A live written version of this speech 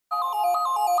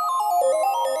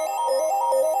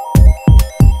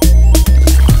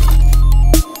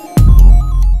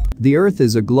The Earth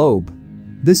is a globe.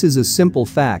 This is a simple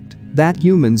fact that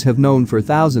humans have known for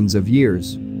thousands of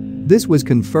years. This was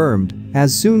confirmed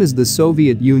as soon as the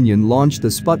Soviet Union launched the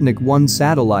Sputnik 1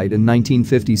 satellite in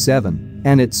 1957,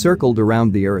 and it circled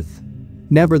around the Earth.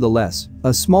 Nevertheless,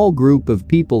 a small group of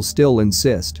people still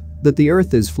insist that the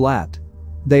Earth is flat.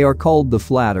 They are called the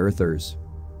flat earthers.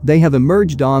 They have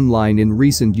emerged online in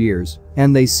recent years,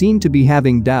 and they seem to be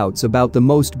having doubts about the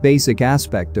most basic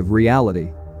aspect of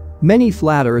reality. Many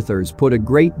flat earthers put a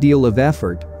great deal of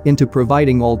effort into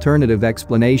providing alternative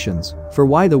explanations for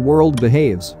why the world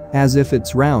behaves as if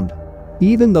it's round.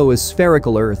 Even though a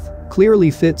spherical Earth clearly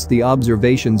fits the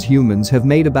observations humans have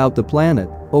made about the planet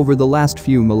over the last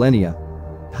few millennia.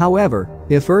 However,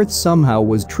 if Earth somehow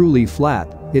was truly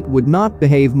flat, it would not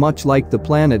behave much like the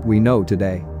planet we know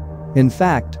today. In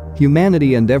fact,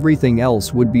 humanity and everything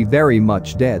else would be very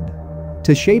much dead.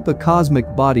 To shape a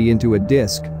cosmic body into a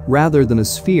disk rather than a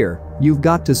sphere, you've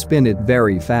got to spin it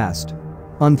very fast.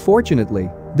 Unfortunately,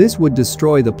 this would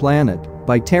destroy the planet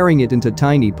by tearing it into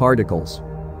tiny particles.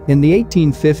 In the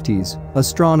 1850s,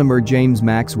 astronomer James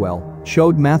Maxwell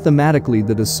showed mathematically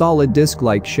that a solid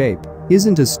disk-like shape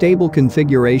isn't a stable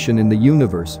configuration in the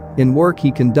universe in work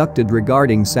he conducted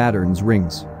regarding Saturn's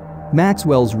rings.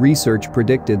 Maxwell's research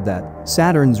predicted that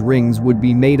Saturn's rings would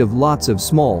be made of lots of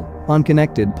small,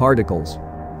 unconnected particles.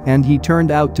 And he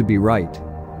turned out to be right.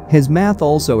 His math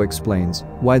also explains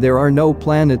why there are no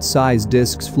planet-sized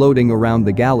disks floating around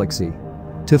the galaxy.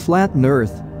 To flatten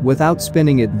Earth without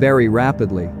spinning it very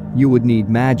rapidly, you would need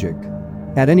magic.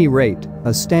 At any rate,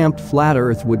 a stamped flat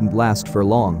Earth wouldn't last for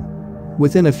long.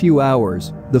 Within a few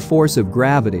hours, the force of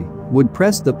gravity would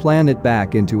press the planet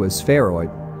back into a spheroid.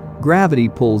 Gravity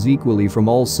pulls equally from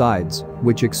all sides,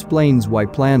 which explains why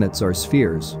planets are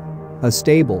spheres. A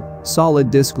stable, solid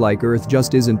disk like Earth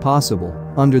just isn't possible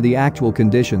under the actual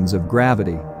conditions of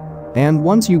gravity. And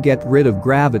once you get rid of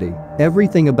gravity,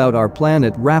 everything about our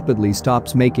planet rapidly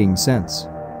stops making sense.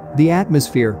 The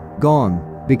atmosphere,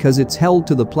 gone, because it's held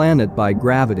to the planet by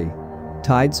gravity.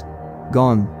 Tides?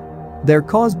 Gone. They're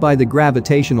caused by the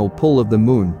gravitational pull of the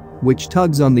moon, which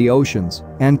tugs on the oceans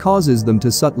and causes them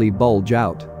to subtly bulge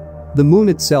out. The moon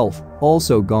itself,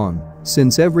 also gone,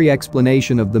 since every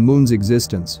explanation of the moon's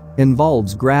existence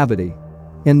involves gravity.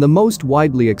 In the most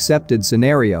widely accepted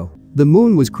scenario, the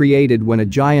moon was created when a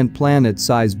giant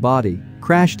planet-sized body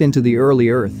crashed into the early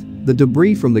Earth. The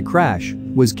debris from the crash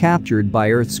was captured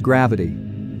by Earth's gravity.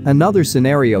 Another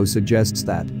scenario suggests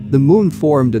that the moon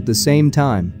formed at the same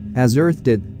time as Earth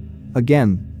did.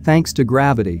 Again, thanks to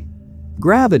gravity.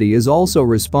 Gravity is also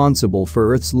responsible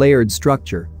for Earth's layered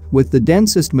structure, with the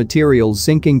densest materials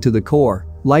sinking to the core,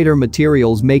 lighter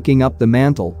materials making up the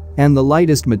mantle, and the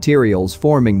lightest materials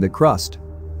forming the crust.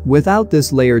 Without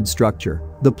this layered structure,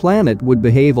 the planet would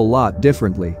behave a lot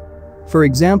differently. For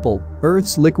example,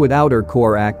 Earth's liquid outer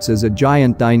core acts as a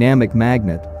giant dynamic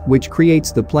magnet, which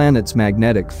creates the planet's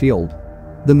magnetic field.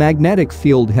 The magnetic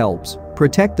field helps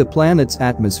protect the planet's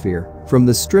atmosphere from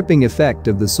the stripping effect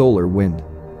of the solar wind.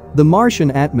 The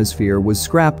Martian atmosphere was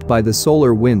scrapped by the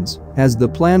solar winds as the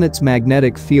planet's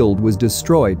magnetic field was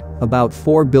destroyed about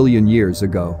 4 billion years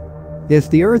ago. If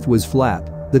the Earth was flat,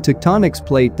 the tectonics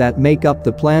plate that make up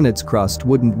the planet's crust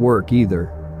wouldn't work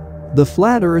either. The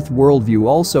flat Earth worldview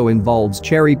also involves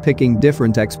cherry-picking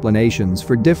different explanations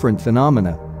for different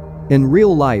phenomena. In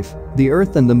real life, the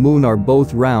Earth and the Moon are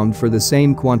both round for the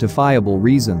same quantifiable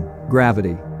reason: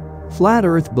 gravity. Flat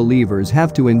Earth believers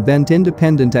have to invent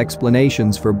independent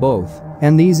explanations for both,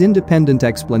 and these independent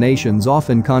explanations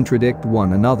often contradict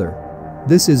one another.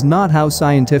 This is not how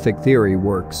scientific theory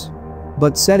works.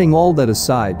 But setting all that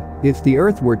aside, if the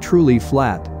Earth were truly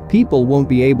flat, people won't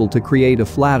be able to create a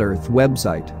flat Earth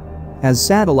website. As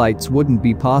satellites wouldn't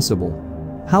be possible.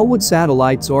 How would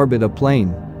satellites orbit a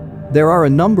plane? There are a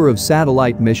number of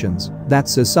satellite missions that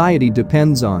society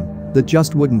depends on that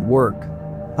just wouldn't work.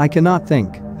 I cannot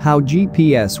think how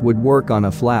GPS would work on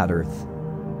a flat Earth.